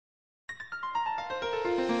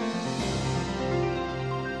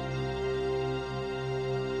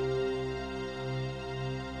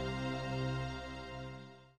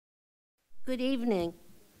Good evening.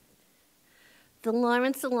 The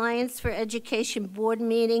Lawrence Alliance for Education Board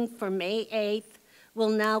Meeting for May 8th will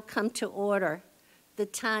now come to order. The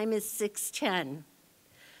time is 6:10.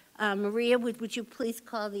 Maria, would you please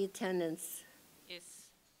call the attendance? Yes.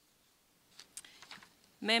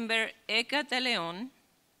 Member Edgar de Leon.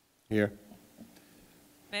 Here.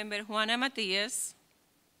 Member Juana Matias.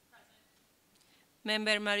 Present.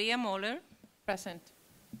 Member Maria Moller. Present.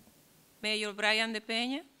 Mayor Brian De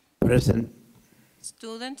Peña. Present.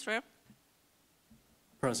 Student Rep.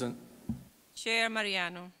 Present. Chair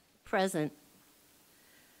Mariano. Present.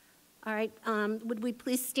 All right, would we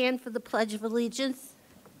please stand for the Pledge of Allegiance?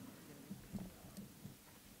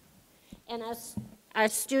 And our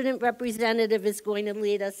student representative is going to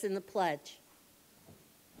lead us in the pledge.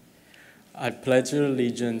 I pledge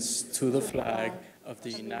allegiance to the flag of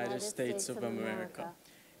the United States of America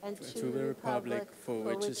and to the republic for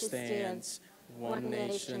which it stands, one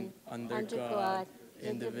nation, under God,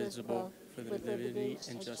 indivisible, with liberty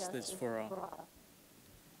and justice for all.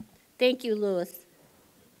 Thank you, Louis.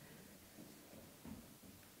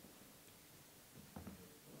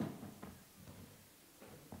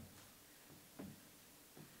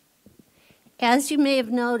 As you may have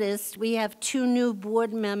noticed, we have two new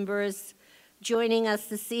board members joining us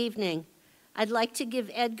this evening. I'd like to give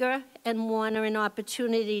Edgar and Warner an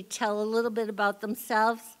opportunity to tell a little bit about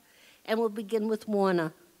themselves, and we'll begin with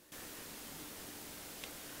Warner.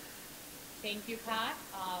 Thank you, Pat.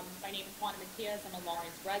 My name is Juana Matias. I'm a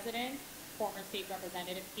Lawrence resident, former state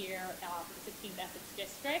representative here for the 16th Essex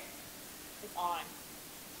District. It's on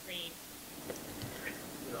screen.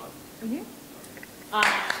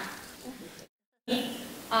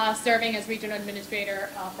 Serving as regional administrator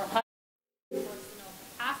for personal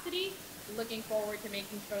capacity. Looking forward to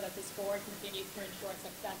making sure that this board continues to ensure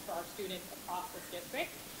success for our students across this district,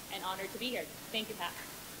 and honored to be here. Thank you, Pat.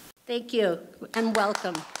 Thank you, and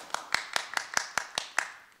welcome.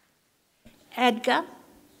 Edgar.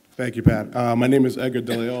 Thank you, Pat. My name is Edgar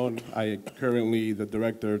De Leon. I am currently the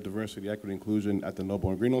Director of Diversity, Equity, Inclusion at the Noble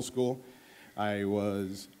and Greeno School. I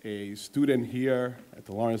was a student here at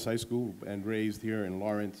the Lawrence High School and raised here in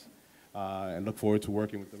Lawrence, and look forward to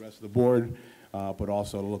working with the rest of the board, but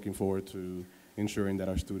also looking forward to ensuring that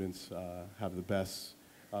our students have the best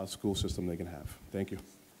school system they can have. Thank you.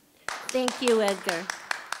 Thank you, Edgar.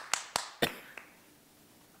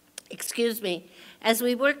 Excuse me. As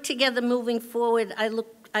we work together moving forward, I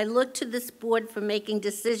look to this board for making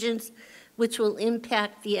decisions which will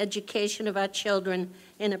impact the education of our children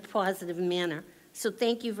in a positive manner. So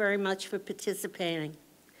thank you very much for participating.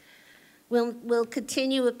 We'll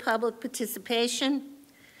continue with public participation.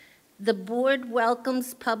 The board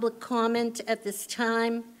welcomes public comment at this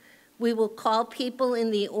time. We will call people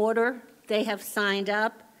in the order they have signed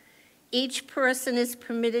up. Each person is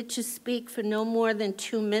permitted to speak for no more than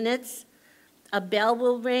 2 minutes. A bell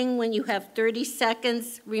will ring when you have 30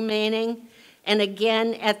 seconds remaining, and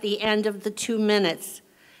again at the end of the 2 minutes.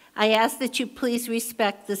 I ask that you please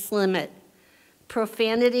respect this limit.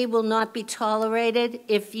 Profanity will not be tolerated.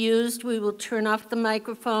 If used, we will turn off the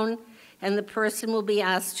microphone and the person will be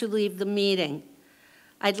asked to leave the meeting.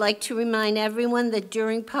 I'd like to remind everyone that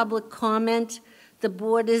during public comment, the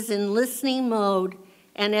board is in listening mode,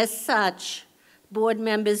 and as such, board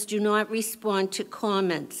members do not respond to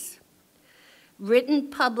comments. Written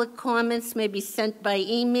public comments may be sent by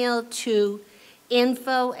email to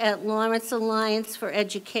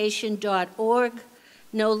info@lawrenceallianceforeducation.org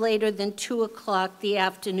no later than 2 o'clock the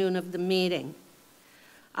afternoon of the meeting.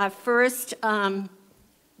 Our first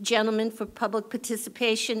gentleman for public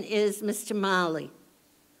participation is Mr. Mali.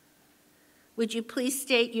 Would you please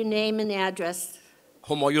state your name and address?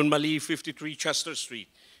 Humayun Mali, 53 Chester Street.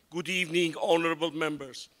 Good evening, honorable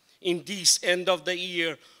members. In this end of the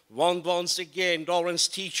year, once again, Lawrence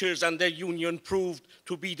teachers and their union proved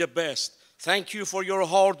to be the best. Thank you for your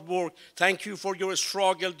hard work. Thank you for your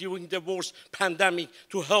struggle during the worst pandemic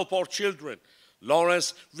to help our children.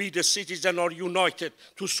 Lawrence, we the citizens are united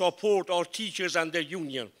to support our teachers and their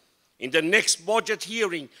union. In the next budget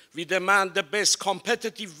hearing, we demand the best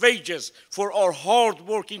competitive wages for our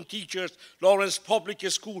hard-working teachers, Lawrence Public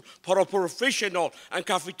School paraprofessional and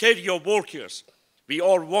cafeteria workers. We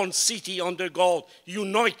are one city under God,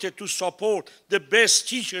 united to support the best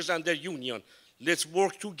teachers and their union. Let's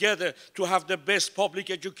work together to have the best public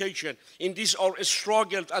education. In this our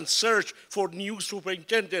struggle and search for new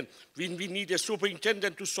superintendent, we need a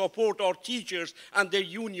superintendent to support our teachers and their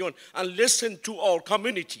union and listen to our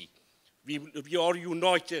community. We are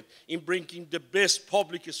united in bringing the best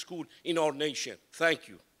public school in our nation. Thank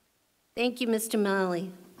you. Thank you, Mr.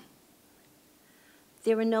 Mali.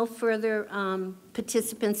 There are no further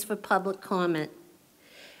participants for public comment.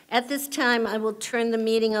 At this time, I will turn the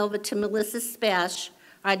meeting over to Melissa Spash,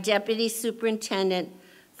 our Deputy Superintendent,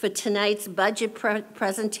 for tonight's budget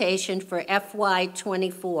presentation for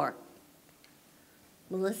FY24.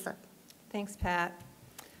 Melissa. Thanks, Pat.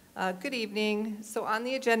 Good evening. So on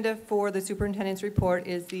the agenda for the superintendent's report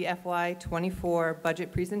is the FY24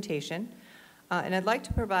 budget presentation. And I'd like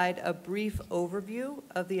to provide a brief overview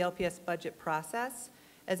of the LPS budget process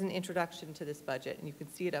as an introduction to this budget. And you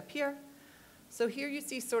can see it up here. So here you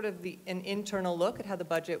see sort of an internal look at how the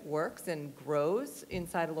budget works and grows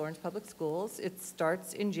inside of Lawrence Public Schools. It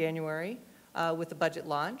starts in January with the budget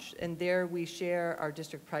launch, and there we share our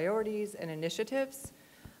district priorities and initiatives,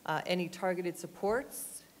 any targeted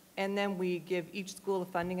supports, and then we give each school a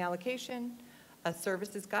funding allocation, a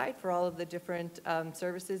services guide for all of the different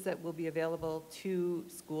services that will be available to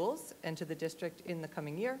schools and to the district in the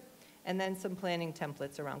coming year, and then some planning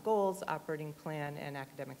templates around goals, operating plan, and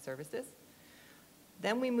academic services.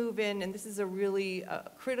 Then we move in, and this is a really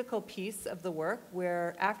critical piece of the work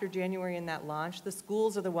where after January and that launch, the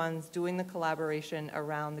schools are the ones doing the collaboration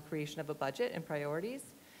around the creation of a budget and priorities.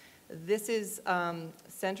 This is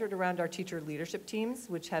centered around our teacher leadership teams,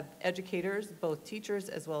 which have educators, both teachers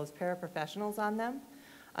as well as paraprofessionals on them.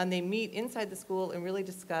 And they meet inside the school and really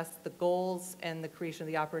discuss the goals and the creation of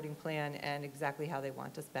the operating plan and exactly how they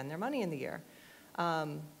want to spend their money in the year.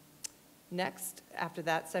 Next, after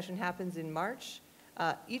that session happens in March,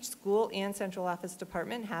 each school and central office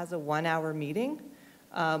department has a 1-hour meeting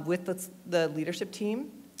with the leadership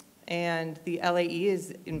team, and the LAE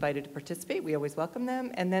is invited to participate. We always welcome them,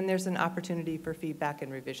 and then there's an opportunity for feedback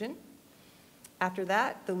and revision. After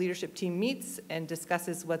that, the leadership team meets and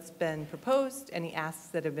discusses what's been proposed, any asks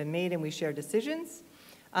that have been made, and we share decisions,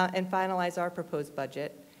 and finalize our proposed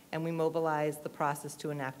budget, and we mobilize the process to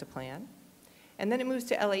enact a plan. And then it moves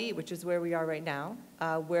to LAE, which is where we are right now,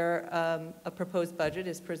 where a proposed budget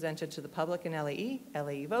is presented to the public in LAE.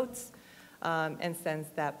 LAE votes and sends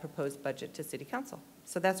that proposed budget to City Council.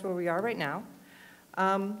 So that's where we are right now.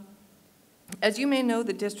 As you may know,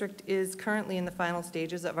 the district is currently in the final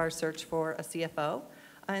stages of our search for a CFO.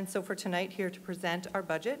 And so for tonight, here to present our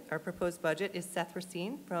budget, our proposed budget, is Seth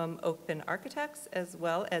Racine from Oakpin Architects, as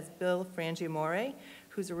well as Bill Frangiamore,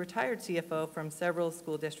 who's a retired CFO from several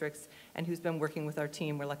school districts and who's been working with our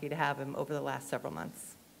team. We're lucky to have him over the last several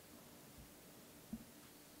months.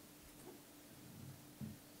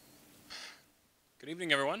 Good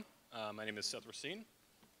evening, everyone. My name is Seth Racine.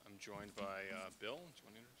 I'm joined by Bill.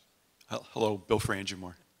 Hello, Bill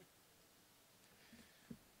Frangiamore.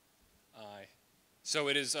 So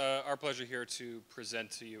it is our pleasure here to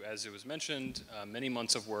present to you, as it was mentioned, many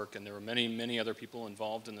months of work, and there were many, many other people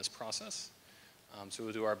involved in this process. So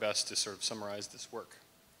we'll do our best to sort of summarize this work.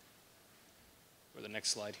 Go to the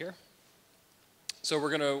next slide here. So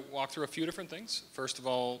we're going to walk through a few different things. First of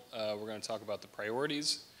all, we're going to talk about the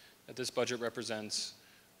priorities that this budget represents,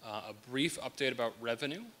 a brief update about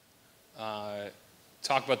revenue,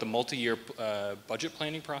 talk about the multi-year budget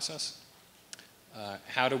planning process,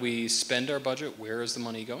 how do we spend our budget, where is the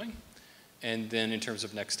money going, and then in terms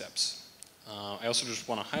of next steps. I also just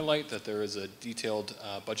want to highlight that there is a detailed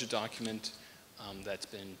budget document that's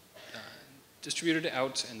been distributed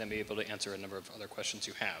out and then be able to answer a number of other questions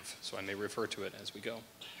you have. So I may refer to it as we go.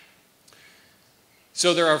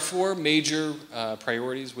 So there are 4 major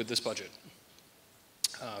priorities with this budget.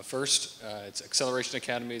 First, it's acceleration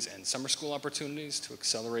academies and summer school opportunities to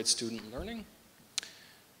accelerate student learning,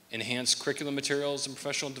 enhance curriculum materials and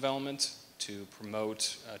professional development to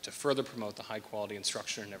further promote the high quality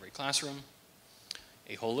instruction in every classroom,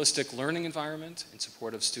 a holistic learning environment in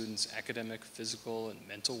support of students' academic, physical, and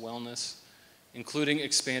mental wellness, including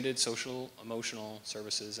expanded social, emotional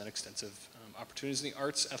services and extensive opportunities in the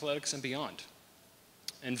arts, athletics, and beyond.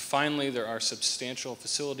 And finally, there are substantial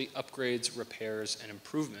facility upgrades, repairs, and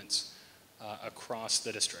improvements across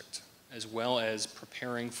the district, as well as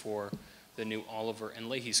preparing for the new Oliver and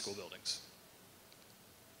LAE school buildings.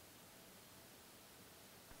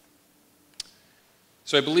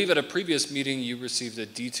 So I believe at a previous meeting you received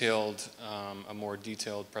a more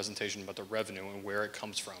detailed presentation about the revenue and where it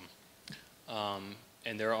comes from.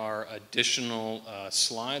 And there are additional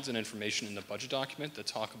slides and information in the budget document that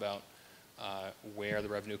talk about where the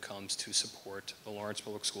revenue comes to support the Lawrence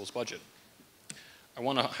Public Schools budget. I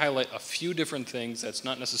want to highlight a few different things that's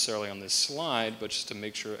not necessarily on this slide, but just to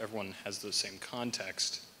make sure everyone has the same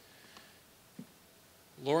context.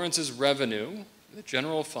 Lawrence's revenue, the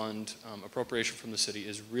general fund appropriation from the city,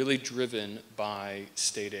 is really driven by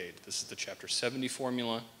state aid. This is the Chapter 70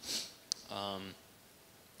 formula,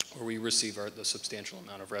 where we receive the substantial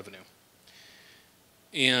amount of revenue.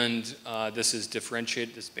 And this is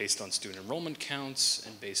differentiated, it's based on student enrollment counts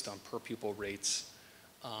and based on per pupil rates.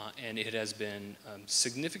 And it has been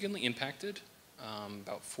significantly impacted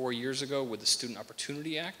about 4 years ago with the Student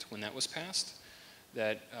Opportunity Act, when that was passed,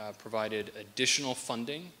 that provided additional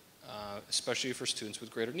funding, especially for students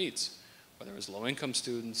with greater needs, whether it was low-income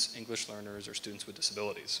students, English learners, or students with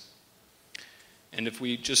disabilities. And if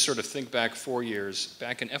we just sort of think back 4 years,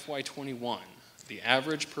 back in FY21, the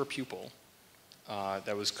average per pupil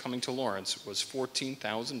that was coming to Lawrence was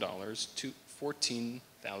 $14,000 to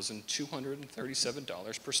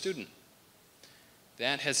 $14,237 per student.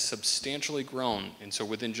 That has substantially grown, and so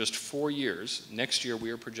within just 4 years, next year we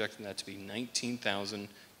are projecting that to be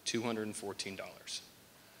 $19,214.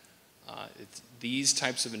 These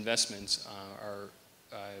types of investments are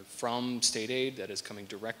from state aid that is coming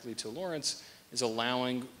directly to Lawrence, is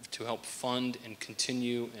allowing to help fund and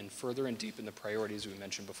continue and further and deepen the priorities we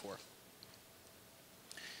mentioned before.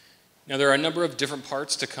 Now, there are a number of different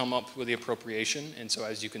parts to come up with the appropriation, and so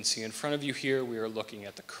as you can see in front of you here, we are looking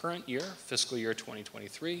at the current year, fiscal year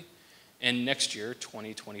 2023, and next year,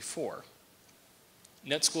 2024.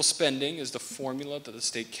 Net school spending is the formula that the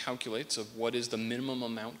state calculates of what is the minimum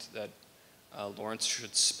amount that Lawrence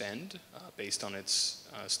should spend based on its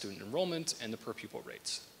student enrollment and the per pupil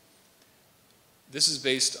rates. This is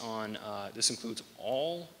based on, this includes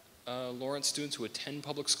all Lawrence students who attend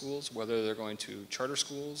public schools, whether they're going to charter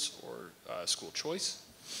schools or school choice.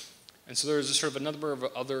 And so there's a sort of a number of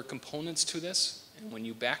other components to this, and when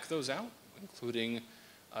you back those out, including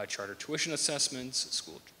charter tuition assessments,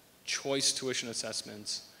 school choice tuition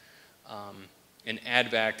assessments, and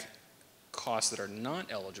add back costs that are not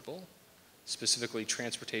eligible, specifically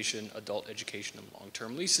transportation, adult education, and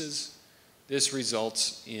long-term leases, this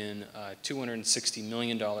results in a $260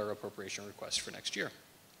 million appropriation request for next year.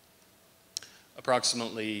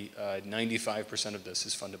 Approximately 95% of this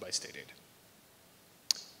is funded by state aid.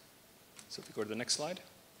 So if we go to the next slide.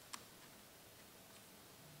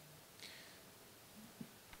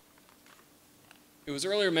 It was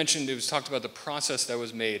earlier mentioned, it was talked about the process that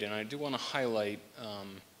was made, and I do want to highlight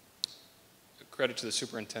credit to the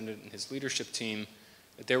superintendent and his leadership team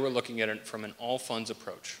that they were looking at it from an all funds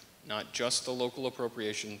approach, not just the local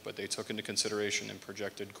appropriation, but they took into consideration and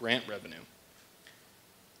projected grant revenue.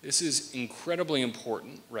 This is incredibly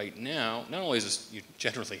important right now. Not only is this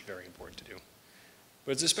generally very important to do,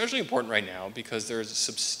 but it's especially important right now because there's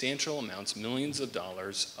substantial amounts, millions of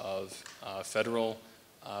dollars of federal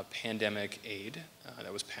pandemic aid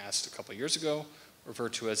that was passed a couple of years ago,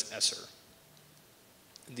 referred to as ESSER.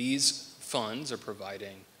 These funds are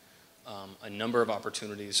providing a number of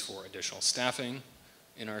opportunities for additional staffing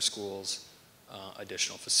in our schools,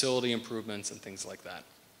 additional facility improvements, and things like that.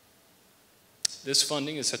 This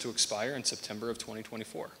funding is set to expire in September of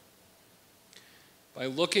 2024. By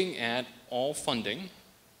looking at all funding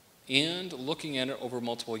and looking at it over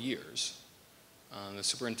multiple years, the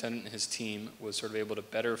superintendent and his team was sort of able to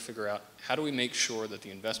better figure out how do we make sure that the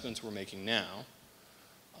investments we're making now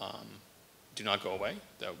do not go away,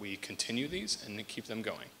 that we continue these and keep them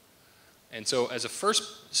going. And so as a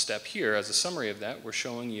first step here, as a summary of that, we're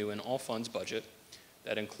showing you an all funds budget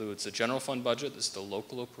that includes the general fund budget, this is the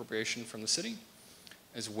local appropriation from the city,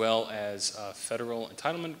 as well as federal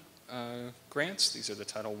entitlement grants. These are the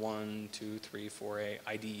Title I, II, III, 4A,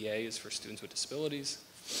 IDEA is for students with disabilities,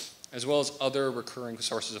 as well as other recurring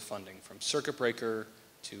sources of funding, from circuit breaker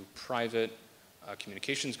to private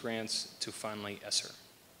communications grants to finally ESSER.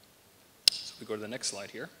 So if we go to the next slide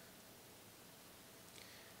here.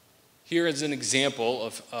 Here is an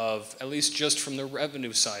example of, at least just from the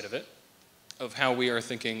revenue side of it, of how we are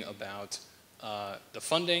thinking about the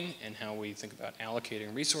funding and how we think about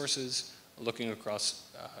allocating resources, looking across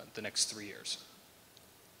the next 3 years.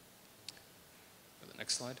 Go to the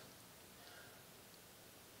next slide.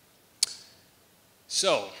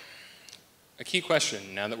 So, a key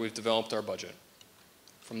question now that we've developed our budget,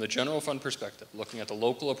 from the general fund perspective, looking at the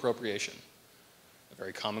local appropriation, a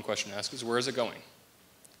very common question to ask is, where is it going?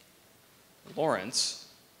 Lawrence,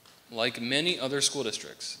 like many other school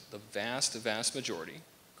districts, the vast, vast majority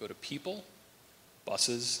go to people,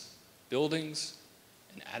 buses, buildings,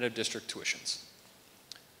 and out-of-district tuitions.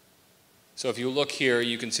 So if you look here,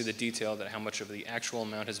 you can see the detail that how much of the actual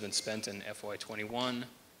amount has been spent in FY21,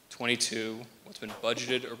 22, what's been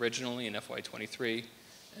budgeted originally in FY23,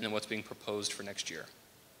 and then what's being proposed for next year.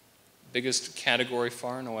 Biggest category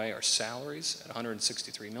far and away are salaries at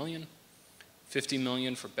 $163 million, $50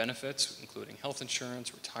 million for benefits, including health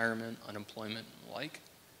insurance, retirement, unemployment, and the like.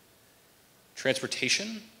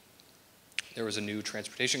 Transportation, there was a new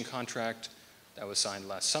transportation contract that was signed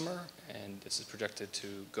last summer, and this is projected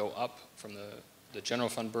to go up from the the general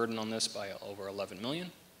fund burden on this by over 11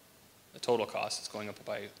 million. The total cost is going up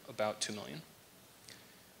by about 2 million.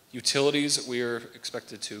 Utilities, we are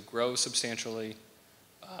expected to grow substantially.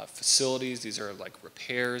 Facilities, these are like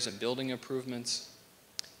repairs and building improvements.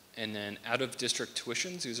 And then out-of-district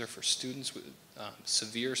tuitions, these are for students with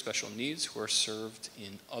severe special needs who are served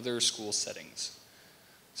in other school settings.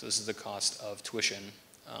 So this is the cost of tuition.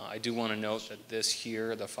 I do want to note that this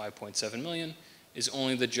here, the 5.7 million, is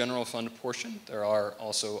only the general fund portion. There are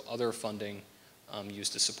also other funding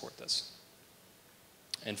used to support this.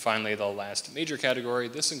 And finally, the last major category,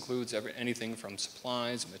 this includes anything from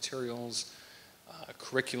supplies, materials,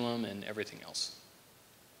 curriculum, and everything else.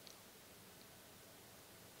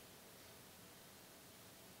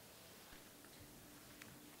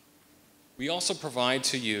 We also provide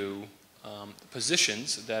to you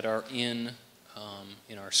positions that are in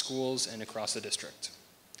our schools and across the district.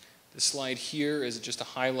 This slide here is just a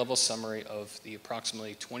high-level summary of the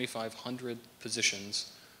approximately 2,500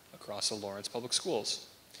 positions across the Lawrence Public Schools.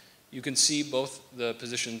 You can see both the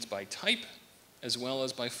positions by type as well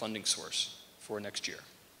as by funding source for next year.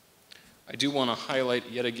 I do want to highlight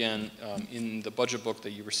yet again, in the budget book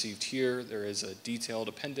that you received here, there is a detailed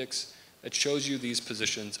appendix that shows you these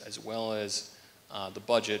positions as well as the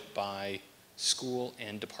budget by school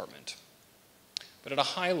and department. But at a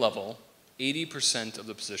high level, 80% of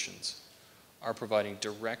the positions are providing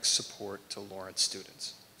direct support to Lawrence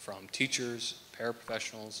students, from teachers,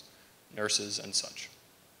 paraprofessionals, nurses, and such.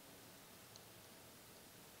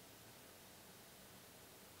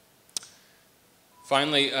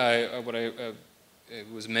 Finally, it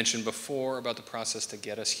was mentioned before about the process to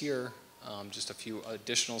get us here. Just a few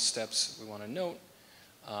additional steps we want to note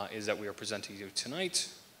is that we are presenting you tonight.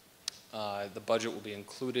 The budget will be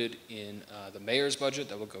included in the mayor's budget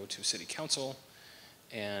that will go to City Council,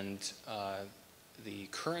 and the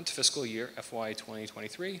current fiscal year, FY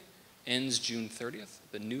 2023, ends June 30th.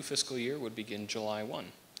 The new fiscal year would begin July 1.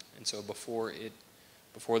 And so before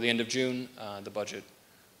the end of June,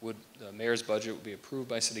 the mayor's budget would be approved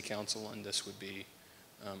by City Council, and this would be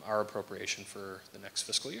our appropriation for the next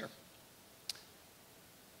fiscal year.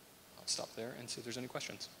 I'll stop there and see if there's any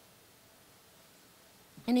questions.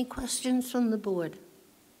 Any questions from the board?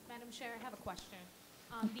 Madam Chair, I have a question.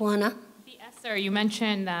 Juana? The ESSER, you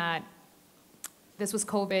mentioned that this was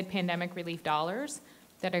COVID pandemic relief dollars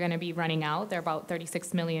that are going to be running out. They're about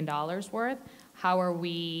 $36 million worth. How are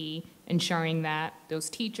we ensuring that those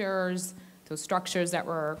teachers, those structures that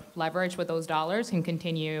were leveraged with those dollars can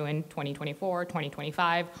continue in 2024,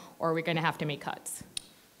 2025, or are we going to have to make cuts?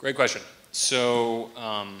 Great question. So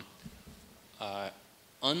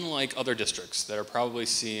unlike other districts that are probably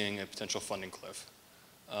seeing a potential funding cliff,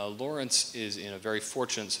 Lawrence is in a very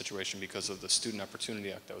fortunate situation because of the Student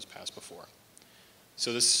Opportunity Act that was passed before.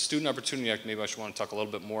 So this Student Opportunity Act, maybe I should want to talk a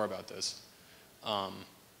little bit more about this.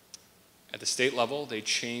 At the state level, they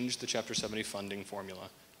changed the Chapter 70 funding formula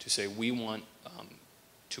to say we want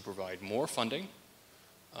to provide more funding,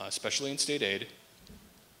 especially in state aid,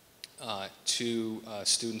 to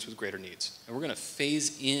students with greater needs. And we're going to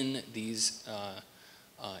phase in these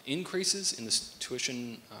increases in the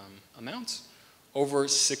tuition amounts over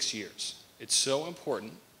 6 years. It's so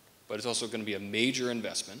important, but it's also going to be a major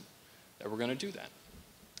investment that we're going to do that.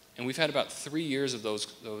 And we've had about 3 years of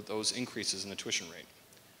those increases in the tuition rate.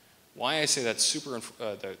 Why I say that's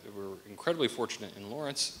that we're incredibly fortunate in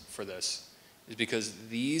Lawrence for this is because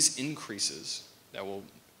these increases that will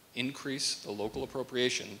increase the local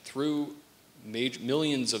appropriation through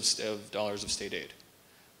millions of dollars of state aid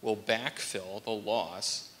will backfill the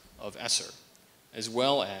loss of ESSER, as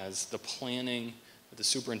well as the planning that the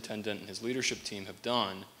superintendent and his leadership team have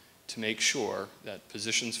done to make sure that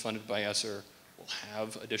positions funded by ESSER will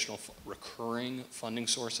have additional recurring funding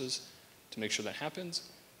sources to make sure that happens,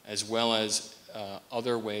 as well as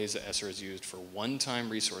other ways that ESSER is used for one-time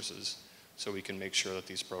resources so we can make sure that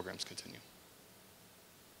these programs continue.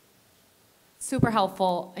 Super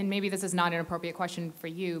helpful, and maybe this is not an appropriate question for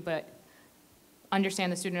you, but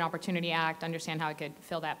understand the Student Opportunity Act, understand how it could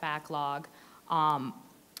fill that backlog.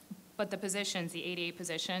 But the positions, the 88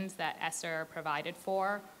 positions that ESSER provided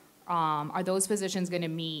for, are those positions going to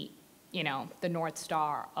meet, the North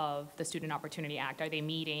Star of the Student Opportunity Act? Are they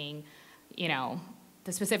meeting,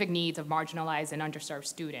 the specific needs of marginalized and underserved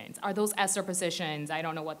students? Are those ESSER positions, I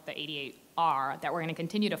don't know what the 88 are, that we're going to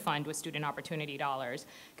continue to fund with student opportunity dollars,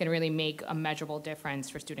 can really make a measurable difference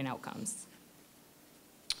for student outcomes?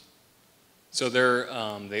 So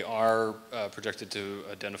they are projected to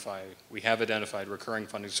identify, we have identified recurring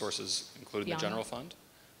funding sources, including the general fund,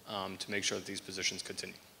 to make sure that these positions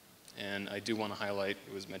continue. And I do want to highlight,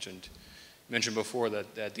 it was mentioned mentioned before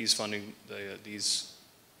that these funding, these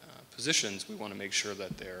positions, we want to make sure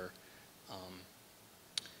that they're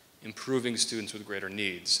improving students with greater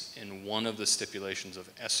needs. And one of the stipulations of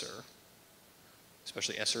ESSER,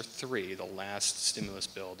 especially ESSER 3, the last stimulus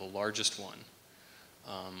bill, the largest one,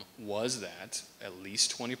 was that at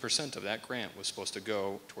least 20% of that grant was supposed to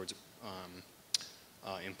go towards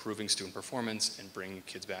improving student performance and bringing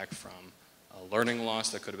kids back from learning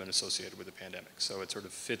loss that could have been associated with the pandemic. So it sort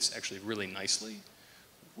of fits actually really nicely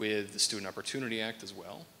with the Student Opportunity Act as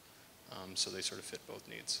well. So they sort of fit both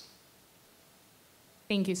needs.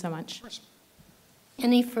 Thank you so much. Of course.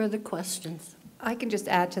 Any further questions? I can just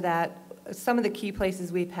add to that, some of the key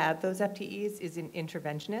places we've had those FTEs is in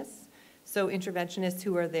interventionists. So interventionists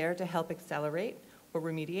who are there to help accelerate or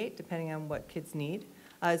remediate, depending on what kids need,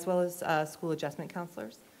 as well as school adjustment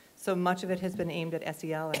counselors. So much of it has been aimed at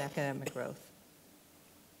SEL and academic growth.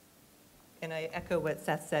 And I echo what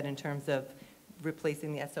Seth said in terms of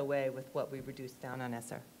replacing the SOA with what we reduced down on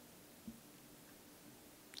ESSER.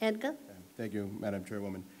 Edgar? Thank you, Madam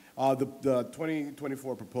Chairwoman. The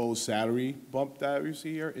 2024 proposed salary bump that we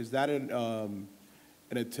see here, is that an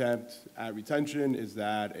attempt at retention? Is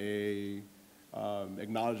that a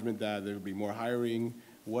acknowledgement that there will be more hiring?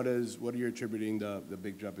 What are you attributing the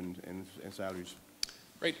big jump in salaries?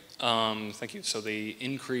 Great, thank you. So the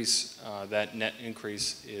increase, that net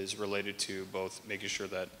increase is related to both making sure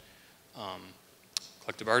that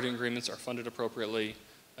collective bargaining agreements are funded appropriately,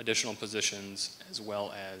 additional positions, as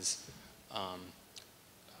well as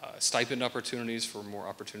stipend opportunities for more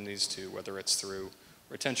opportunities to, whether it's through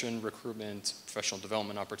retention, recruitment, professional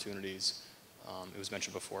development opportunities. It was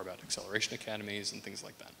mentioned before about acceleration academies and things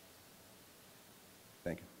like that.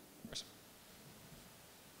 Thank you.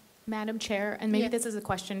 Madam Chair, and maybe Yes. this is a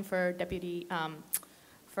question for Deputy,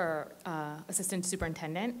 for Assistant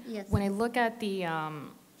Superintendent. Yes. When I look at the,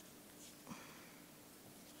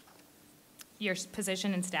 your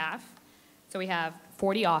position and staff, so we have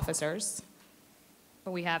 40 officers,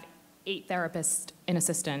 but we have 8 therapists and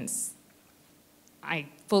assistants. I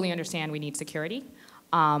fully understand we need security,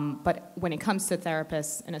 but when it comes to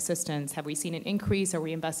therapists and assistants, have we seen an increase? Are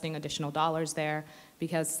we investing additional dollars there?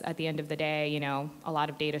 Because at the end of the day, you know, a lot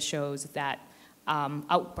of data shows that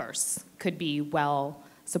outbursts could be well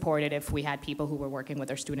supported if we had people who were working with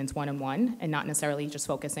our students one-on-one and not necessarily just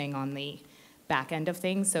focusing on the back end of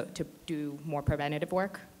things, so to do more preventative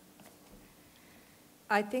work.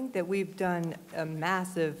 I think that we've done a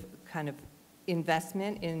massive kind of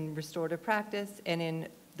investment in restorative practice and in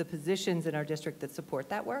the positions in our district that support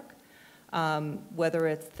that work, whether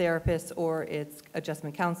it's therapists or it's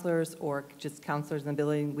adjustment counselors or just counselors in the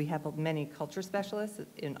building. We have many culture specialists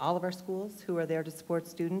in all of our schools who are there to support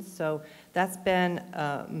students. So that's been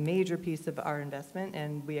a major piece of our investment,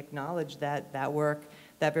 and we acknowledge that that work,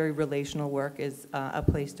 that very relational work, is a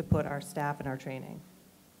place to put our staff and our training.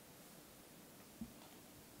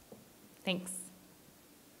 Thanks.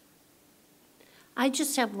 I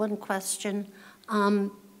just have one question.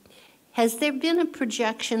 Has there been a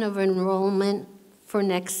projection of enrollment for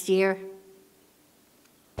next year?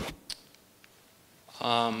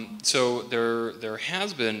 So there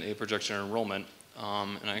has been a projection of enrollment,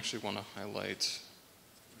 and I actually want to highlight,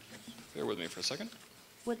 bear with me for a second.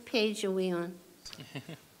 What page are we on?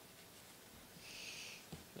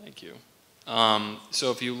 Thank you.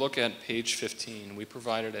 So if you look at page 15, we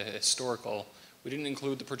provided a historical, we didn't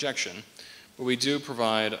include the projection, but we do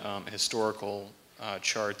provide historical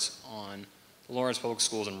charts on the Lawrence Public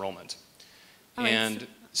Schools enrollment. All right, And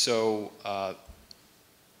so,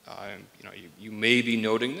 you know, you may be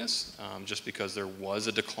noting this just because there was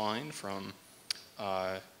a decline from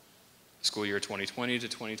school year 2020 to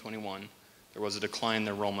 2021. There was a decline in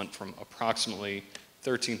enrollment from approximately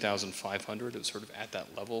 13,500. It was sort of at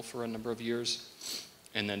that level for a number of years,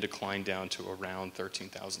 and then declined down to around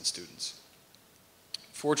 13,000 students.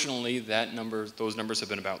 Fortunately, those numbers have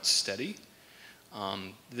been about steady.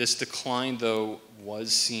 This decline, though,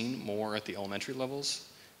 was seen more at the elementary levels.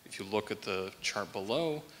 If you look at the chart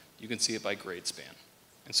below, you can see it by grade span.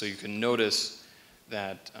 And so you can notice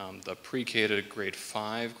that the pre-K to grade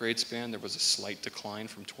 5 grade span, there was a slight decline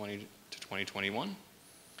from 20 to 2021,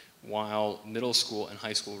 while middle school and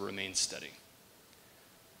high school remained steady.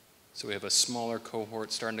 So we have a smaller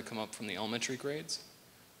cohort starting to come up from the elementary grades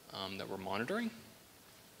that we're monitoring,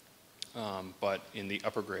 but in the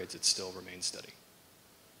upper grades, it still remains steady.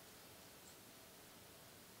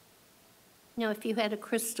 Now, if you had a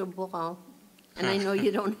crystal ball, and I know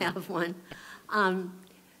you don't have one,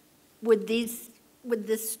 would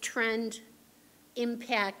this trend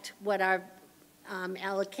impact what our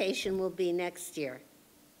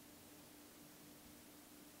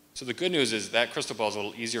So the good news is that crystal ball is a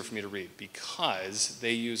little easier for me to read because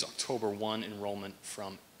they use October 1 enrollment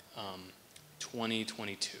from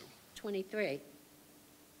 2022. 23.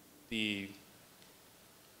 I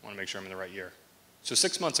want to make sure I'm in the right year. So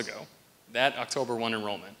 6 months ago, that October 1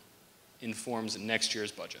 enrollment informs next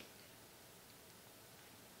year's budget.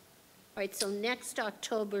 All right, so next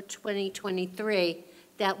October 2023,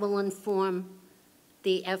 that will inform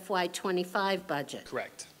the FY25 budget.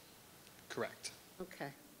 Correct. Correct. Okay.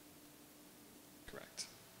 Correct.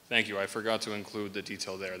 Thank you. I forgot to include the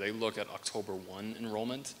detail there. They look at October 1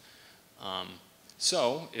 enrollment.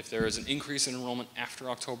 So if there is an increase in enrollment after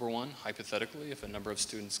October 1, hypothetically, if a number of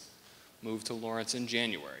students move to Lawrence in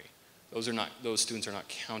January, those students are not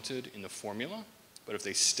counted in the formula, but if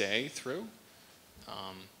they stay through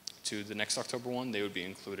to the next October 1, they would be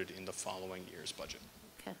included in the following year's budget.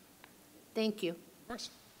 Okay. Thank you. Of course.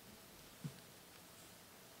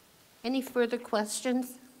 Any further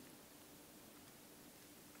questions?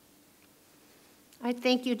 All right,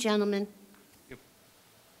 thank you, gentlemen. Yep.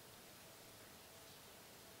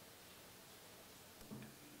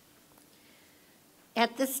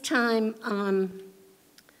 At this time,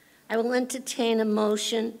 I will entertain a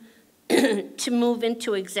motion to move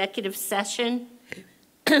into executive session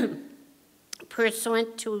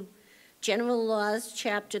pursuant to General Laws,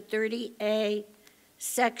 Chapter 30A,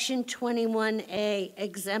 Section 21A,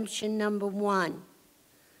 Exemption Number 1.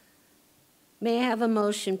 May I have a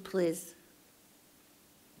motion, please?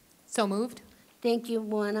 So moved? Thank you,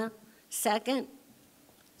 Juana. Second?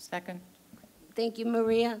 Second. Thank you,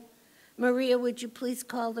 Maria. Maria, would you please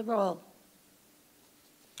call the roll?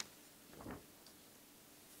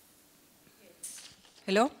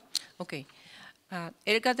 Hello? Okay.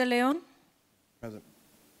 Erika de Leon, Present.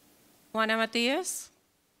 Juana Matias,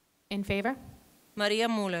 In favor? Maria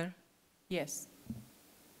Muller, Yes.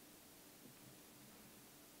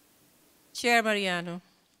 Chair Mariano.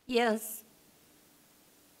 Yes.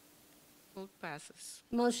 Vote passes.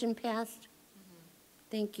 Motion passed?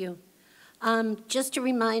 Thank you. Just a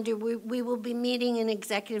reminder, we will be meeting in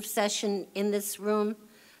executive session in this room,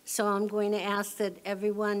 so I'm going to ask that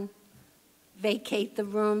everyone vacate the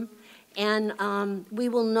room, and we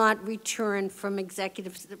will not return from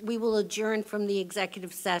we will adjourn from the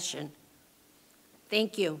executive session.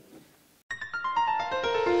 Thank you.